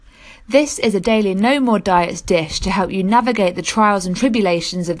This is a daily No More Diets dish to help you navigate the trials and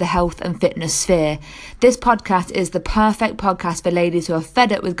tribulations of the health and fitness sphere. This podcast is the perfect podcast for ladies who are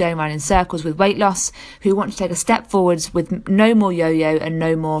fed up with going around in circles with weight loss, who want to take a step forwards with no more yo-yo and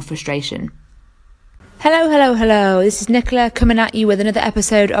no more frustration. Hello. This is Nicola coming at you with another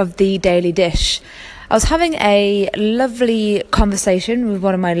episode of The Daily Dish. I was having a lovely conversation with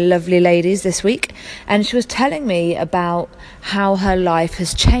one of my lovely ladies this week, and she was telling me about how her life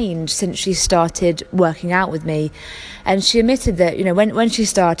has changed since she started working out with me. And she admitted that, when she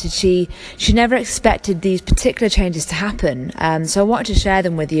started, she never expected these particular changes to happen. So I wanted to share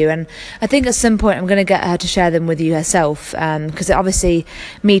them with you, and I think at some point I'm going to get her to share them with you herself, because obviously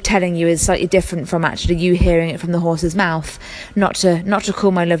me telling you is slightly different from actually you hearing it from the horse's mouth. Not to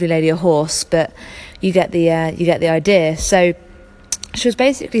call my lovely lady a horse, but you get the idea. So she was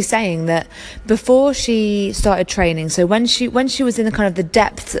basically saying that before she started training, so when she was in the kind of the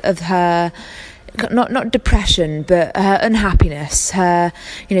depth of her not depression, but her unhappiness, she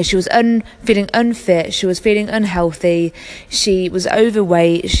was feeling unfit, she was feeling unhealthy, she was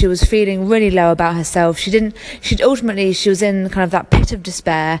overweight, she was feeling really low about herself. She was in kind of that pit of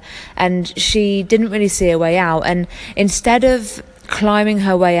despair, and she didn't really see a way out. And instead of climbing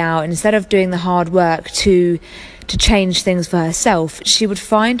her way out, instead of doing the hard work to change things for herself, she would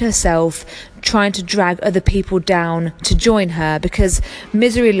find herself trying to drag other people down to join her, because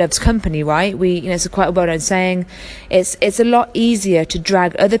misery loves company, right? It's quite a well-known saying. It's a lot easier to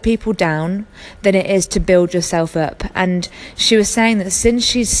drag other people down than it is to build yourself up. And she was saying that since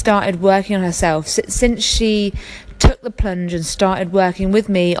she started working on herself, since she took the plunge and started working with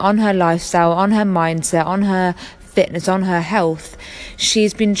me on her lifestyle, on her mindset, on her fitness, on her health,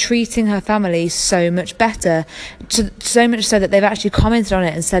 she's been treating her family so much better, so much so that they've actually commented on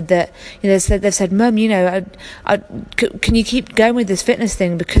it and said that, they've said, Mum, can you keep going with this fitness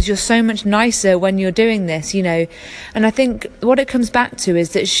thing, because you're so much nicer when you're doing this, And I think what it comes back to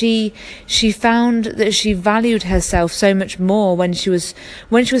is that she found that she valued herself so much more when she was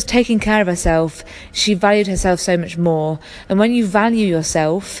taking care of herself. She valued herself so much more. And when you value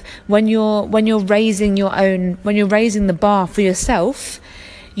yourself, when you're raising the bar for yourself,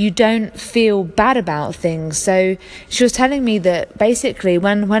 you don't feel bad about things. So she was telling me that basically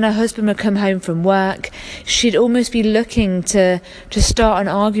when her husband would come home from work, she'd almost be looking to start an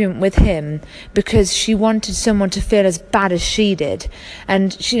argument with him, because she wanted someone to feel as bad as she did.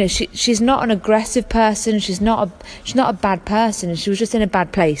 And she's not an aggressive person, she's not a bad person, she was just in a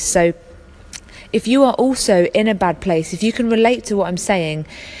bad place. So if you are also in a bad place, if you can relate to what I'm saying,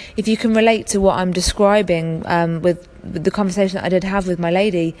 if you can relate to what I'm describing with the conversation that I did have with my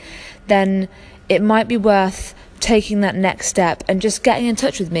lady, then it might be worth taking that next step and just getting in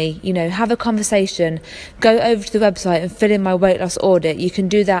touch with me. Have a conversation, go over to the website and fill in my weight loss audit. You can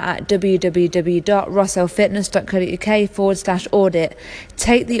do that at www.rossellfitness.co.uk/audit.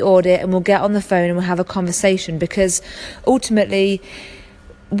 Take the audit and we'll get on the phone and we'll have a conversation, because ultimately,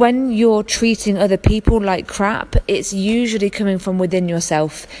 when you're treating other people like crap, it's usually coming from within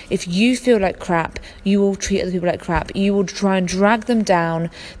yourself. If you feel like crap, you will treat other people like crap. You will try and drag them down,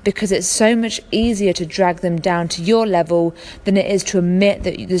 because it's so much easier to drag them down to your level than it is to admit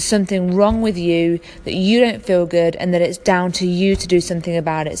that there's something wrong with you, that you don't feel good, and that it's down to you to do something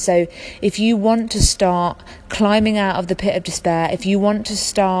about it. So if you want to start climbing out of the pit of despair, if you want to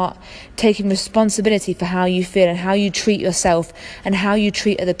start taking responsibility for how you feel and how you treat yourself and how you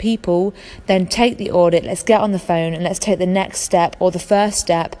treat other people, then take the audit. Let's get on the phone and let's take the next step, or the first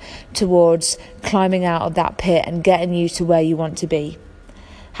step, towards climbing out of that pit and getting you to where you want to be.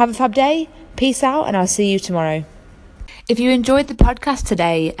 Have a fab day, peace out, and I'll see you tomorrow. If you enjoyed the podcast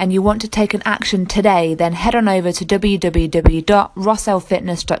today and you want to take an action today, then head on over to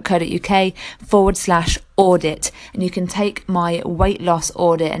www.rossellfitness.co.uk/audit, and you can take my weight loss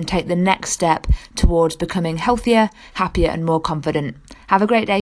audit and take the next step towards becoming healthier, happier, and more confident. Have a great day.